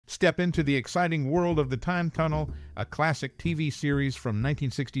Step into the exciting world of the Time Tunnel, a classic TV series from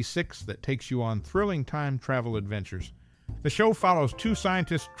 1966 that takes you on thrilling time travel adventures. The show follows two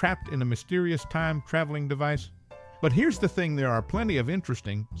scientists trapped in a mysterious time-traveling device. But here's the thing, there are plenty of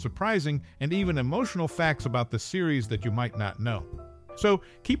interesting, surprising, and even emotional facts about the series that you might not know. So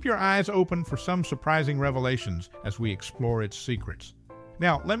keep your eyes open for some surprising revelations as we explore its secrets.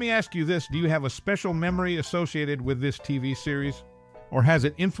 Now, let me ask you this, do you have a special memory associated with this TV series? Or has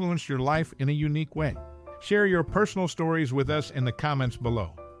it influenced your life in a unique way? Share your personal stories with us in the comments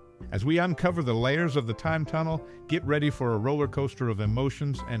below. As we uncover the layers of the Time Tunnel, get ready for a roller coaster of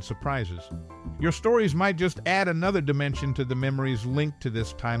emotions and surprises. Your stories might just add another dimension to the memories linked to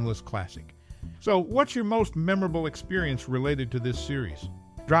this timeless classic. So, what's your most memorable experience related to this series?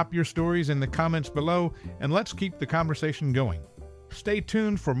 Drop your stories in the comments below, and let's keep the conversation going. Stay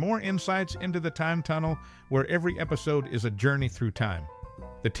tuned for more insights into the Time Tunnel, where every episode is a journey through time.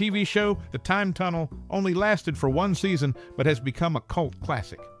 The TV show, The Time Tunnel, only lasted for one season, but has become a cult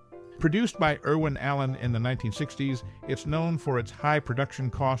classic. Produced by Irwin Allen in the 1960s, it's known for its high production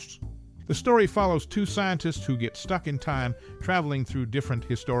costs. The story follows two scientists who get stuck in time, traveling through different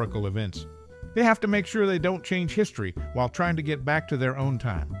historical events. They have to make sure they don't change history while trying to get back to their own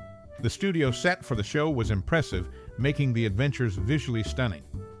time. The studio set for the show was impressive, making the adventures visually stunning.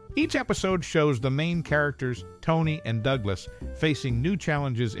 Each episode shows the main characters, Tony and Douglas, facing new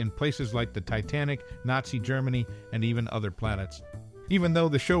challenges in places like the Titanic, Nazi Germany, and even other planets. Even though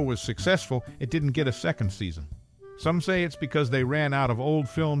the show was successful, it didn't get a second season. Some say it's because they ran out of old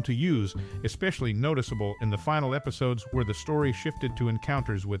film to use, especially noticeable in the final episodes where the story shifted to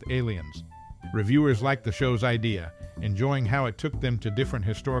encounters with aliens. Reviewers liked the show's idea, enjoying how it took them to different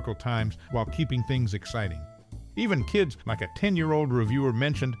historical times while keeping things exciting. Even kids, like a 10-year-old reviewer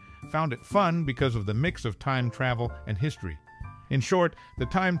mentioned, found it fun because of the mix of time travel and history. In short, the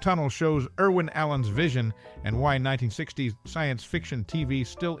Time Tunnel shows Irwin Allen's vision and why 1960s science fiction TV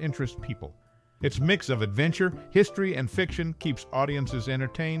still interests people. Its mix of adventure, history, and fiction keeps audiences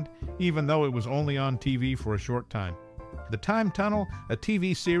entertained, even though it was only on TV for a short time. The Time Tunnel, a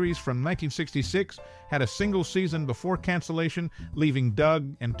TV series from 1966, had a single season before cancellation, leaving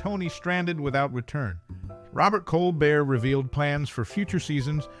Doug and Tony stranded without return. Robert Colbert revealed plans for future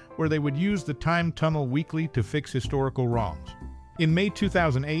seasons where they would use the Time Tunnel weekly to fix historical wrongs. In May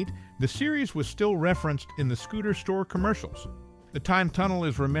 2008, the series was still referenced in the scooter store commercials. The Time Tunnel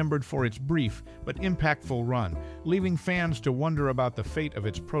is remembered for its brief but impactful run, leaving fans to wonder about the fate of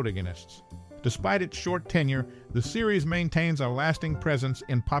its protagonists. Despite its short tenure, the series maintains a lasting presence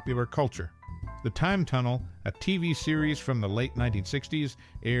in popular culture. The Time Tunnel, a TV series from the late 1960s,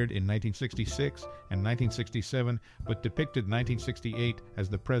 aired in 1966 and 1967, but depicted 1968 as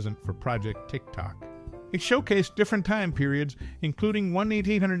the present for Project Tic-Toc. It showcased different time periods, including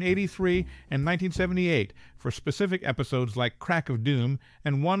 1883 and 1978, for specific episodes like Crack of Doom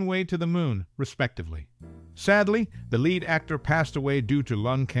and One Way to the Moon, respectively. Sadly, the lead actor passed away due to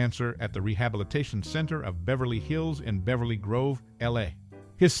lung cancer at the Rehabilitation Center of Beverly Hills in Beverly Grove, L.A.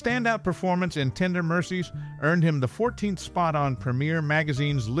 His standout performance in Tender Mercies earned him the 14th spot on Premiere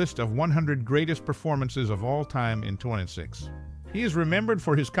Magazine's list of 100 greatest performances of all time in 2006. He is remembered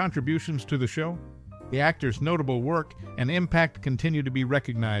for his contributions to the show. The actor's notable work and impact continue to be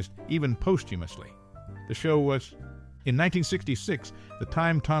recognized, even posthumously. The show was... In 1966, the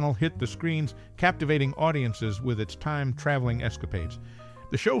Time Tunnel hit the screens, captivating audiences with its time-traveling escapades.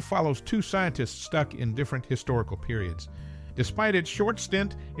 The show follows two scientists stuck in different historical periods. Despite its short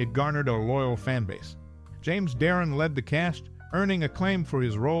stint, it garnered a loyal fanbase. James Darren led the cast, earning acclaim for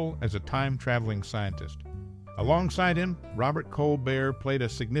his role as a time-traveling scientist. Alongside him, Robert Colbert played a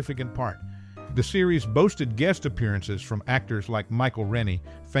significant part. The series boasted guest appearances from actors like Michael Rennie,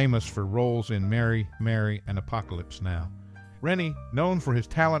 famous for roles in Mary, Mary, and Apocalypse Now. Rennie, known for his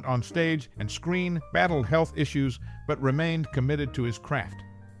talent on stage and screen, battled health issues but remained committed to his craft.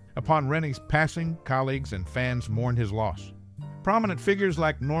 Upon Rennie's passing, colleagues and fans mourned his loss. Prominent figures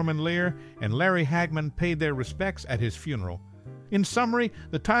like Norman Lear and Larry Hagman paid their respects at his funeral. In summary,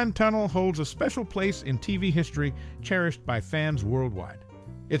 the Time Tunnel holds a special place in TV history, cherished by fans worldwide.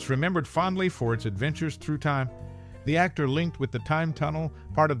 It's remembered fondly for its adventures through time. The actor linked with the Time Tunnel,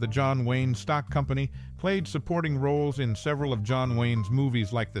 part of the John Wayne stock company, played supporting roles in several of John Wayne's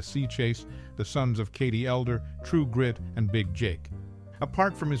movies like The Sea Chase, The Sons of Katie Elder, True Grit, and Big Jake.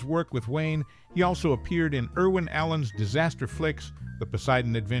 Apart from his work with Wayne, he also appeared in Irwin Allen's disaster flicks, The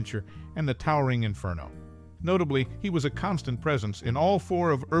Poseidon Adventure, and The Towering Inferno. Notably, he was a constant presence in all four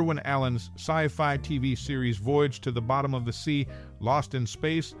of Irwin Allen's sci-fi TV series Voyage to the Bottom of the Sea, Lost in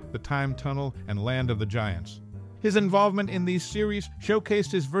Space, The Time Tunnel, and Land of the Giants. His involvement in these series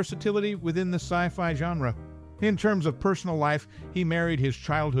showcased his versatility within the sci-fi genre. In terms of personal life, he married his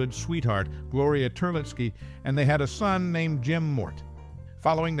childhood sweetheart, Gloria Terlitsky, and they had a son named Jim Mort.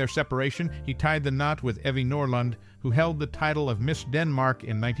 Following their separation, he tied the knot with Evie Norlund, who held the title of Miss Denmark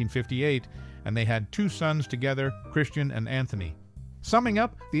in 1958, and they had 2 sons together, Christian and Anthony. Summing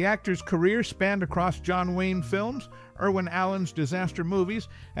up, the actor's career spanned across John Wayne films, Irwin Allen's disaster movies,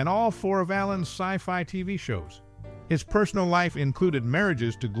 and all 4 of Allen's sci-fi TV shows. His personal life included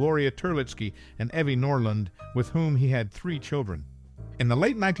marriages to Gloria Terlitsky and Evie Norlund, with whom he had 3 children. In the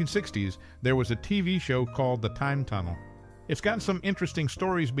late 1960s, there was a TV show called The Time Tunnel. It's got some interesting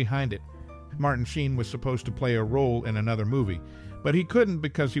stories behind it. Martin Sheen was supposed to play a role in another movie, but he couldn't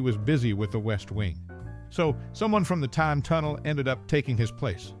because he was busy with The West Wing. So someone from The Time Tunnel ended up taking his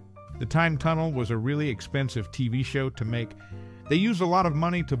place. The Time Tunnel was a really expensive TV show to make. They used a lot of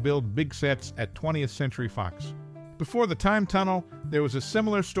money to build big sets at 20th Century Fox. Before The Time Tunnel, there was a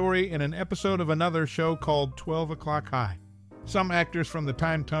similar story in an episode of another show called 12 O'Clock High. Some actors from The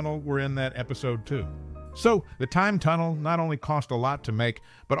Time Tunnel were in that episode too. So, The Time Tunnel not only cost a lot to make,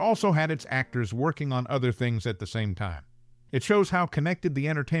 but also had its actors working on other things at the same time. It shows how connected the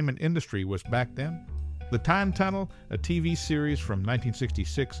entertainment industry was back then. The Time Tunnel, a TV series from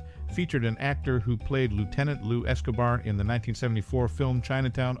 1966, featured an actor who played Lieutenant Lou Escobar in the 1974 film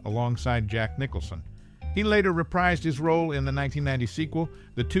Chinatown alongside Jack Nicholson. He later reprised his role in the 1990 sequel,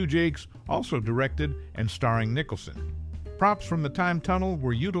 The Two Jiggs, also directed and starring Nicholson. Props from the Time Tunnel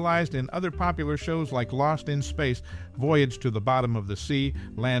were utilized in other popular shows like Lost in Space, Voyage to the Bottom of the Sea,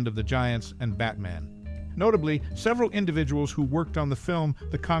 Land of the Giants, and Batman. Notably, several individuals who worked on the film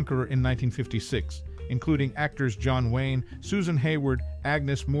The Conqueror in 1956, including actors John Wayne, Susan Heywood,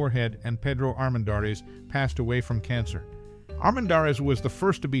 Agnes Moorehead, and Pedro Armendariz, passed away from cancer. Armendariz was the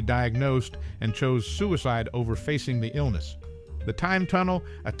first to be diagnosed and chose suicide over facing the illness. The Time Tunnel,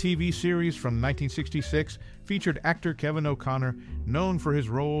 a TV series from 1966, featured actor Kevin O'Connor, known for his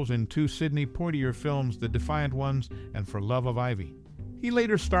roles in 2 Sidney Poitier films, The Defiant Ones and For Love of Ivy. He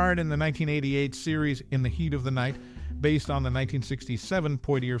later starred in the 1988 series In the Heat of the Night, based on the 1967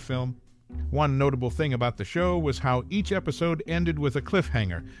 Poitier film. One notable thing about the show was how each episode ended with a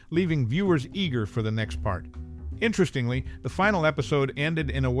cliffhanger, leaving viewers eager for the next part. Interestingly, the final episode ended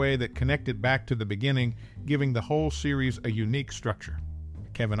in a way that connected back to the beginning, giving the whole series a unique structure.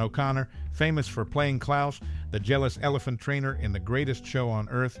 Kevin O'Connor, famous for playing Klaus, the jealous elephant trainer in The Greatest Show on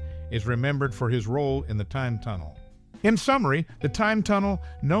Earth, is remembered for his role in The Time Tunnel. In summary, The Time Tunnel,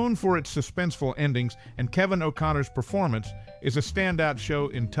 known for its suspenseful endings and Kevin O'Connor's performance, is a standout show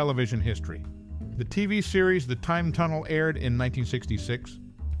in television history. The TV series The Time Tunnel aired in 1966.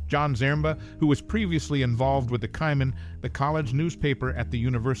 John Zaremba, who was previously involved with the Kaiman, the college newspaper at the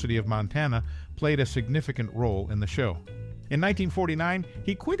University of Montana, played a significant role in the show. In 1949,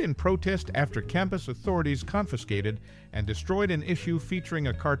 he quit in protest after campus authorities confiscated and destroyed an issue featuring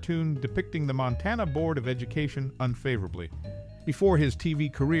a cartoon depicting the Montana Board of Education unfavorably. Before his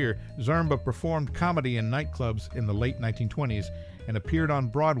TV career, Zaremba performed comedy in nightclubs in the late 1920s and appeared on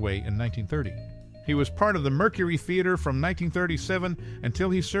Broadway in 1930. He was part of the Mercury Theater from 1937 until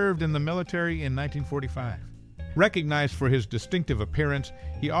he served in the military in 1945. Recognized for his distinctive appearance,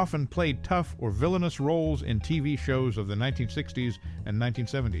 he often played tough or villainous roles in TV shows of the 1960s and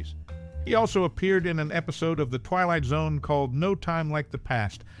 1970s. He also appeared in an episode of The Twilight Zone called No Time Like the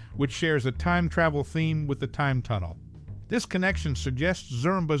Past, which shares a time travel theme with the Time Tunnel. This connection suggests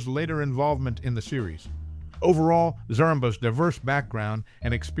Zaremba's later involvement in the series. Overall, Zaremba's diverse background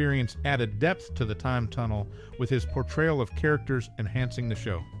and experience added depth to the Time Tunnel, with his portrayal of characters enhancing the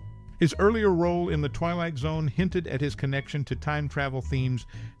show. His earlier role in The Twilight Zone hinted at his connection to time travel themes,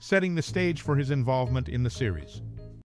 setting the stage for his involvement in the series.